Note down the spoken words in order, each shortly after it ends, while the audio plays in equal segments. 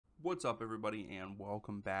What's up, everybody, and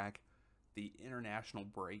welcome back. The international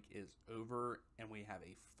break is over, and we have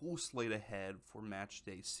a full slate ahead for match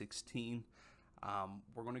day 16.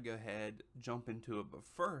 We're going to go ahead, jump into it, but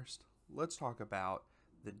first, let's talk about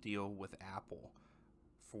the deal with Apple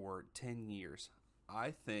for 10 years.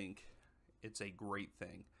 I think it's a great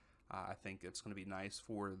thing. I think it's going to be nice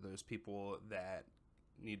for those people that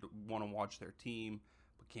want to watch their team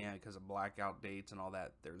but can't because of blackout dates and all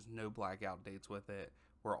that. There's no blackout dates with it.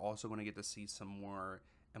 We're also going to get to see some more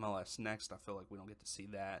MLS Next. I feel like we don't get to see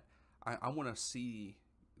that. I want to see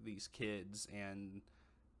these kids and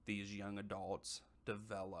these young adults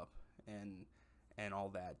develop and all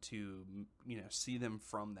that to see them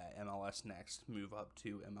from that MLS Next move up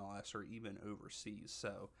to MLS or even overseas.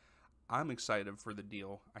 So I'm excited for the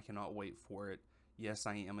deal. I cannot wait for it. Yes,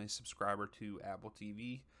 I am a subscriber to Apple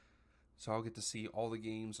TV, so I'll get to see all the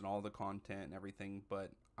games and all the content and everything,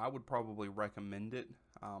 but I would probably recommend it.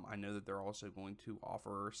 I know that they're also going to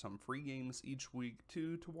offer some free games each week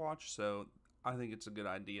too to watch, so I think it's a good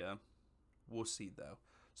idea. We'll see though.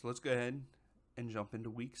 So let's go ahead and jump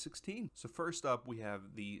into week 16. So first up, we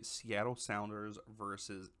have the Seattle Sounders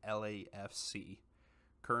versus LAFC.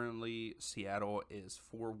 Currently, Seattle is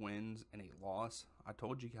 4 wins and a loss. I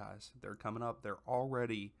told you guys, they're coming up. They're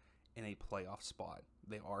already in a playoff spot.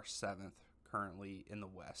 They are 7th currently in the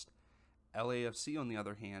West. LAFC, on the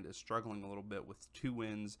other hand, is struggling a little bit with 2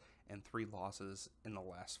 wins and 3 losses in the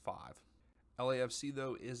last 5. LAFC,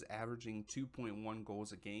 though, is averaging 2.1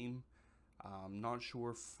 goals a game. Not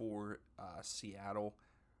sure for Seattle.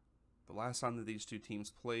 The last time that these two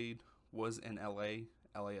teams played was in LA.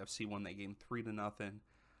 LAFC won that game 3-0.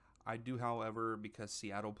 I do, however, because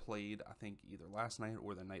Seattle played, I think, either last night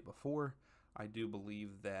or the night before, I do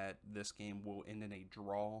believe that this game will end in a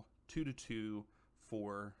draw, 2-2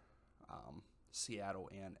 for Seattle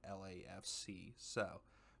and LAFC. So,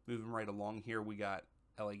 moving right along here, we got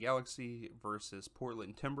LA Galaxy versus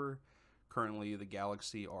Portland Timber. Currently, the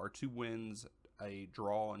Galaxy are 2 wins, a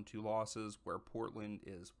draw, and 2 losses, where Portland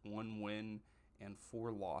is 1 win and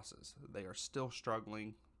 4 losses. They are still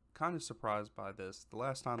struggling. Kind of surprised by this. The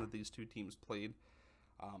last time that these two teams played,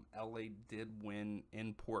 LA did win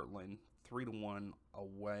in Portland 3-1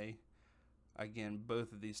 away. Again,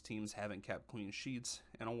 both of these teams haven't kept clean sheets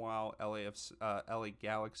in a while. LA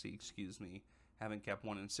Galaxy, haven't kept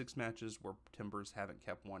one in 6 matches, where Timbers haven't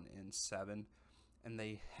kept one in 7. And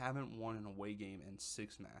they haven't won an away game in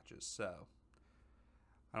 6 matches. So,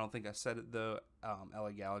 I don't think I said it though.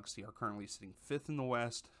 LA Galaxy are currently sitting 5th in the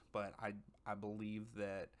West, but I believe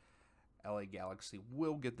that LA Galaxy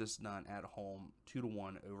will get this done at home,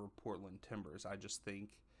 2-1 over Portland Timbers. I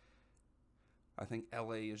think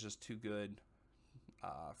LA is just too good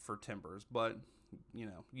for Timbers, but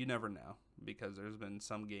you never know, because there's been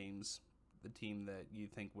some games the team that you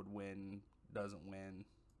think would win doesn't win.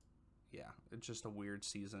 Yeah, it's just a weird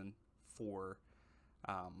season for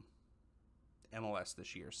MLS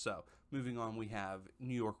this year. So, moving on, we have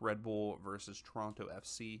New York Red Bull versus Toronto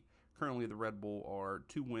FC. Currently, the Red Bull are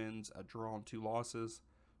 2 wins, a draw, and 2 losses.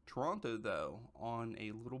 Toronto, though, on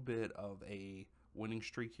a little bit of a winning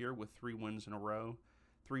streak here with 3 wins in a row.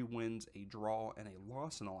 3 wins, a draw, and a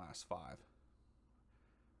loss in the last 5.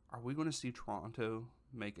 Are we going to see Toronto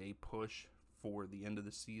make a push for the end of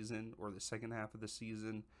the season or the second half of the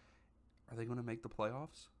season? Are they going to make the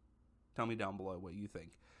playoffs? Tell me down below what you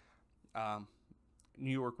think.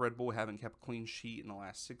 New York Red Bull haven't kept a clean sheet in the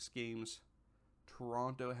last 6 games.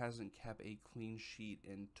 Toronto hasn't kept a clean sheet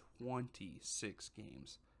in 26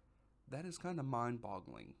 games. That is kind of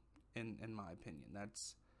mind-boggling, in my opinion.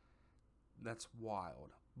 That's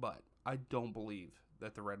wild. But I don't believe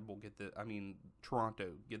that the Red Bull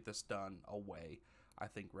Toronto get this done away. I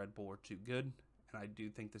think Red Bull are too good, and I do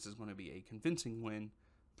think this is going to be a convincing win,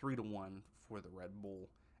 3-1 for the Red Bull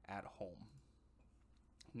at home.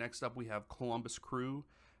 Next up, we have Columbus Crew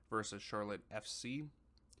versus Charlotte FC.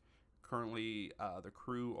 Currently, the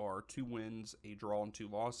Crew are 2 wins, a draw, and 2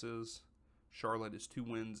 losses. Charlotte is 2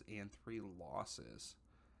 wins and 3 losses.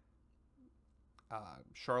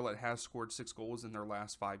 Charlotte has scored 6 goals in their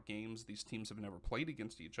last 5 games. These teams have never played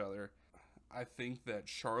against each other. I think that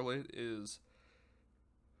Charlotte is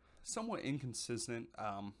somewhat inconsistent,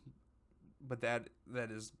 but that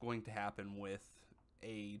is going to happen with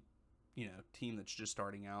a team that's just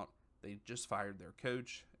starting out. They just fired their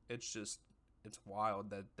coach. It's wild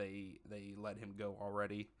that they let him go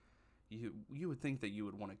already. You would think that you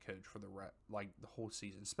would want to coach for the whole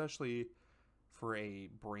season, especially for a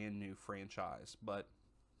brand new franchise, but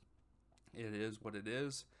it is what it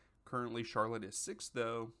is. Currently, Charlotte is 6th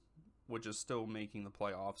though, which is still making the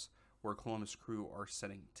playoffs, where Columbus Crew are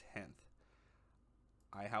sitting 10th.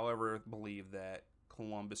 I, however, believe that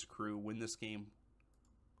Columbus Crew win this game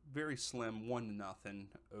very slim, 1-0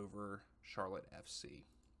 over Charlotte FC.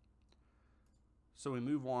 So we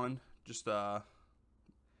move on just a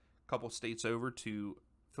couple states over to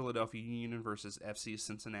Philadelphia Union versus FC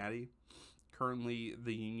Cincinnati. Currently,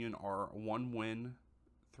 the Union are 1 win,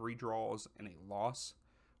 3 draws, and a loss,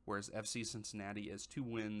 whereas FC Cincinnati is 2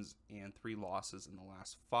 wins and 3 losses in the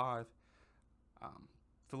last 5.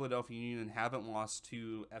 Philadelphia Union haven't lost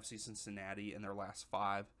to FC Cincinnati in their last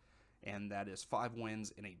 5, and that is 5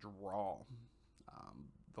 wins and a draw.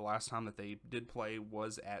 The last time that they did play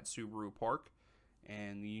was at Subaru Park,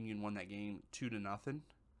 and the Union won that game 2-0.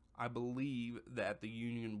 I believe that the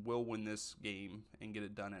Union will win this game and get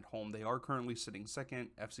it done at home. They are currently sitting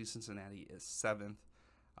second. FC Cincinnati is 7th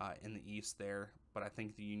in the East there, but I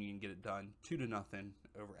think the Union get it done 2-0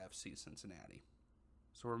 over FC Cincinnati.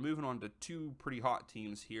 So we're moving on to 2 pretty hot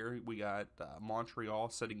teams here. We got Montreal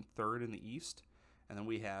sitting 3rd in the East, and then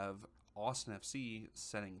we have Austin FC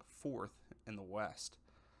sitting 4th in the West.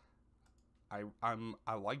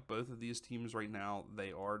 I like both of these teams right now.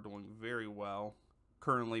 They are doing very well.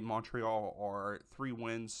 Currently, Montreal are 3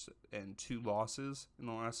 wins and 2 losses in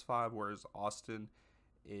the last 5, whereas Austin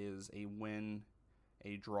is a win,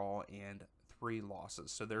 a draw, and 3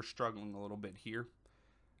 losses. So they're struggling a little bit here.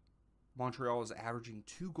 Montreal is averaging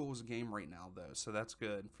 2 goals a game right now, though, so that's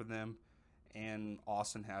good for them. And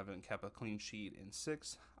Austin haven't kept a clean sheet in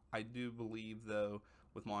 6. I do believe, though,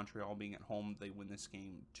 with Montreal being at home, they win this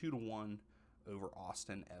game 2-1 over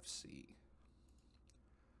Austin FC.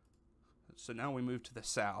 So now we move to the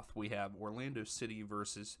South. We have Orlando City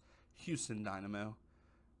versus Houston Dynamo.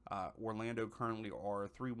 Orlando currently are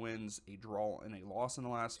 3 wins, a draw, and a loss in the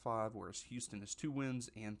last 5, whereas Houston is 2 wins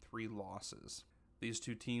and 3 losses. These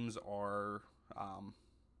 2 teams are,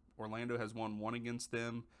 Orlando has won 1 against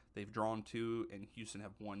them. They've drawn 2, and Houston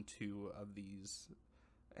have won 2 of these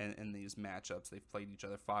in these matchups. They've played each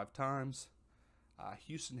other 5 times.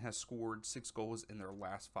 Houston has scored 6 goals in their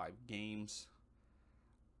last 5 games.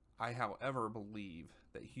 I, however, believe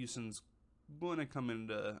that Houston's going to come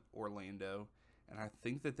into Orlando, and I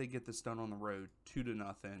think that they get this done on the road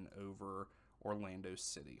 2-0 over Orlando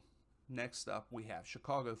City. Next up, we have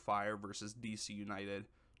Chicago Fire versus DC United,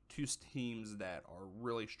 2 teams that are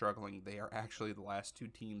really struggling. They are actually the last 2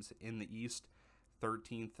 teams in the East,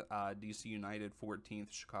 13th DC United,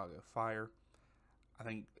 14th Chicago Fire. I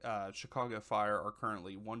think Chicago Fire are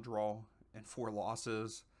currently 1 draw and 4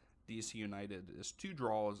 losses. DC United is 2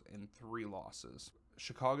 draws and 3 losses.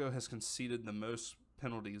 Chicago has conceded the most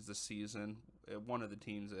penalties this season. One of the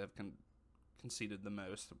teams that have conceded the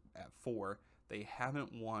most at 4. They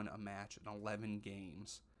haven't won a match in 11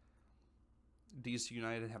 games. DC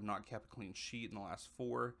United have not kept a clean sheet in the last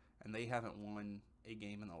 4, and they haven't won a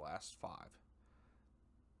game in the last 5.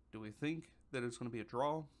 Do we think that it's going to be a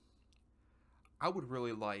draw? I would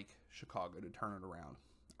really like Chicago to turn it around.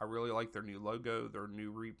 I really like their new logo, their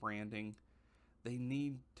new rebranding. They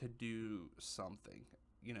need to do something.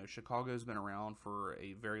 You know, Chicago's been around for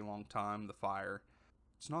a very long time, the Fire.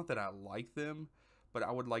 It's not that I like them, but I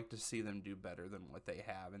would like to see them do better than what they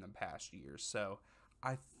have in the past years. So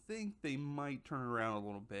I think they might turn around a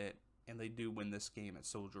little bit, and they do win this game at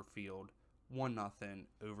Soldier Field 1-0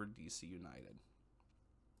 over DC United.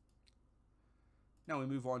 Now we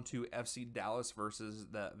move on to FC Dallas versus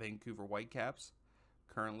the Vancouver Whitecaps.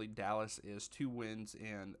 Currently, Dallas is 2 wins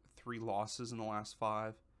and 3 losses in the last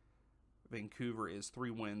 5. Vancouver is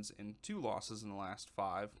 3 wins and 2 losses in the last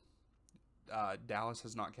 5. Dallas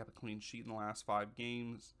has not kept a clean sheet in the last 5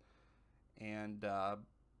 games. And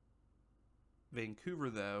Vancouver,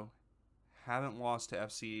 though, haven't lost to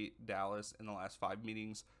FC Dallas in the last 5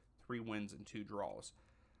 meetings, 3 wins and 2 draws.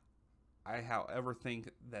 I, however, think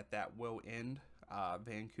that will end.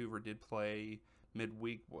 Vancouver did play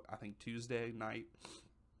midweek, I think Tuesday night.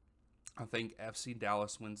 I think FC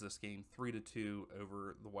Dallas wins this game 3-2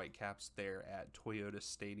 over the Whitecaps there at Toyota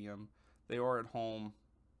Stadium. They are at home.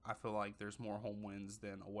 I feel like there's more home wins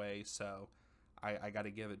than away, so I got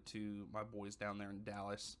to give it to my boys down there in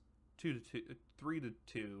Dallas.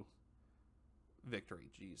 3-2 victory.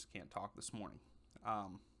 Jeez, can't talk this morning.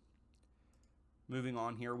 Moving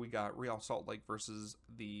on here, we got Real Salt Lake versus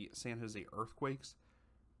the San Jose Earthquakes.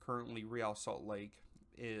 Currently, Real Salt Lake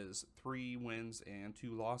is 3 wins and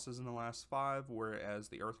 2 losses in the last 5, whereas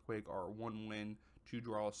the Earthquake are 1 win, 2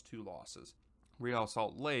 draws, 2 losses. Real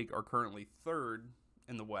Salt Lake are currently 3rd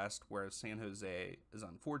in the West, whereas San Jose is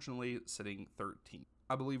unfortunately sitting 13th.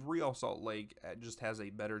 I believe Real Salt Lake just has a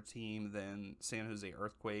better team than San Jose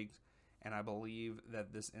Earthquakes, and I believe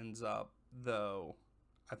that this ends up, though,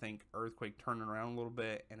 I think Earthquake turned around a little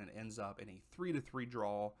bit, and it ends up in a 3-3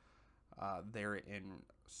 draw there in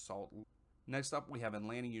Salt. Next up, we have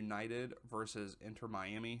Atlanta United versus Inter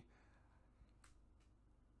Miami.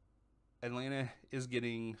 Atlanta is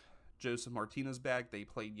getting Joseph Martinez back. They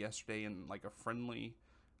played yesterday in like a friendly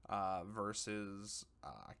versus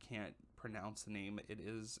I can't pronounce the name. It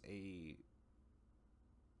is a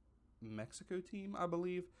Mexico team, I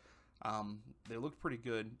believe. They looked pretty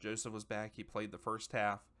good. Joseph was back. He played the first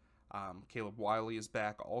half. Caleb Wiley is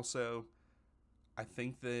back also. I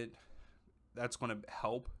think that's going to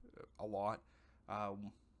help a lot.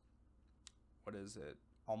 What is it?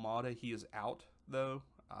 Almada, he is out, though,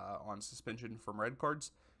 on suspension from red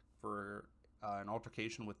cards for an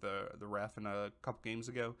altercation with the ref in a couple games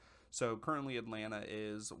ago. So currently Atlanta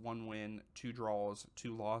is 1 win, 2 draws,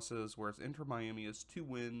 2 losses, whereas Inter Miami is 2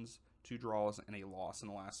 wins, 2 draws, and a loss in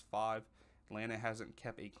the last 5. Atlanta hasn't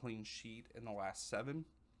kept a clean sheet in the last 7.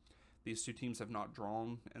 These two teams have not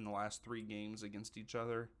drawn in the last 3 games against each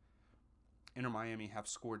other. Inter Miami have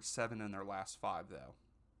scored 7 in their last 5, though.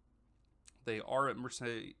 They are at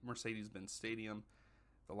Mercedes-Benz Stadium.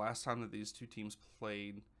 The last time that these two teams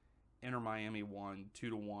played, Inter Miami won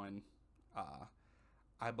 2-1.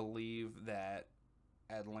 I believe that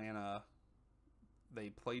Atlanta, they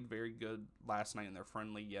played very good last night in their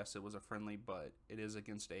friendly. Yes, it was a friendly, but it is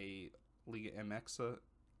against a Liga MX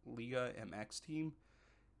team.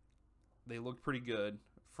 They looked pretty good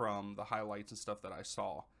from the highlights and stuff that I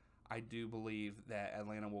saw. I do believe that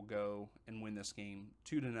Atlanta will go and win this game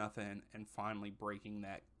 2-0 and finally breaking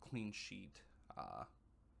that clean sheet,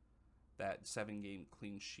 that 7-game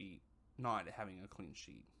clean sheet, not having a clean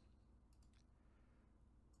sheet.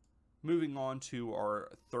 Moving on to our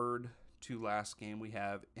third to last game, we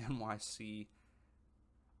have NYC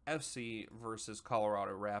FC versus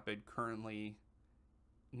Colorado Rapid. Currently,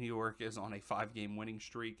 New York is on a 5-game winning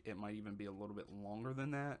streak. It might even be a little bit longer than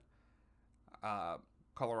that.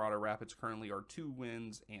 Colorado Rapids currently are 2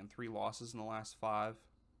 wins and 3 losses in the last 5.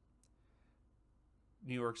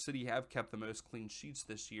 New York City have kept the most clean sheets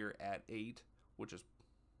this year at 8, which is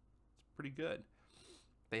pretty good.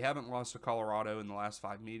 They haven't lost to Colorado in the last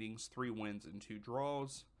 5 meetings, 3 wins and 2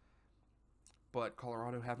 draws. But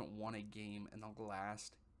Colorado haven't won a game in the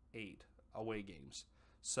last 8 away games.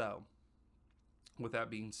 So, with that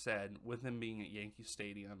being said, with them being at Yankee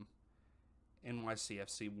Stadium,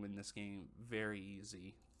 NYCFC win this game very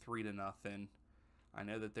easy, 3-0. I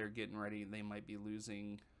know that they're getting ready. They might be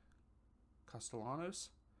losing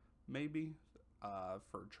Castellanos, maybe,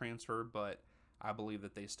 for transfer, but I believe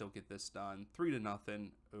that they still get this done,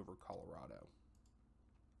 3-0 over Colorado.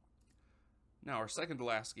 Now, our second to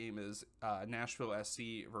last game is Nashville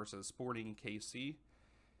SC versus Sporting KC.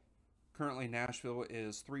 Currently, Nashville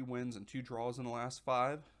is 3 wins and 2 draws in the last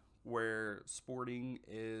 5, where Sporting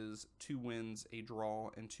is 2 wins, a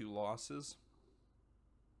draw, and 2 losses.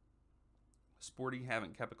 Sporting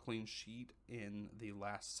haven't kept a clean sheet in the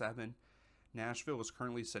last 7. Nashville is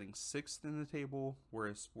currently sitting 6th in the table,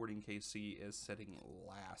 whereas Sporting KC is sitting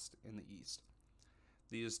last in the East.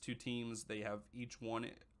 These two teams, they have each won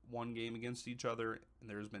one game against each other, and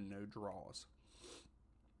there's been no draws.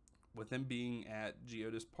 With them being at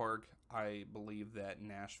Geodis Park, I believe that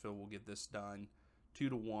Nashville will get this done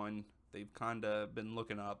 2-1. They've kind of been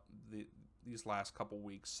looking up these last couple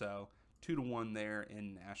weeks, so 2-1 there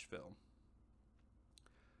in Nashville.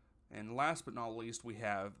 And last but not least, we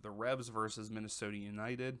have the Revs versus Minnesota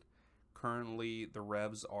United. Currently, the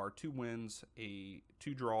Revs are 2 wins,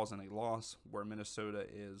 2 draws, and a loss, where Minnesota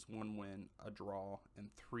is 1 win, a draw, and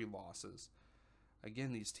 3 losses.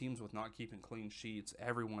 Again, these teams with not keeping clean sheets,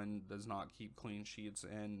 everyone does not keep clean sheets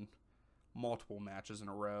in multiple matches in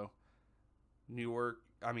a row. New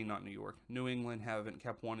England haven't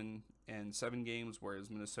kept one in 7 games, whereas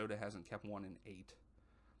Minnesota hasn't kept one in 8.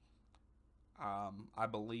 I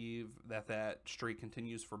believe that streak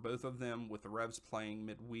continues for both of them, with the Revs playing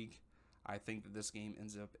midweek. I think that this game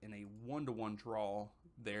ends up in a 1-1 draw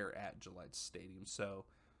there at Gillette Stadium. So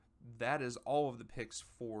that is all of the picks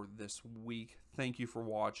for this week. Thank you for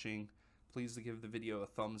watching. Please give the video a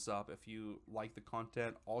thumbs up if you like the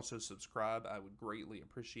content. Also subscribe. I would greatly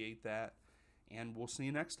appreciate that. And we'll see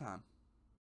you next time.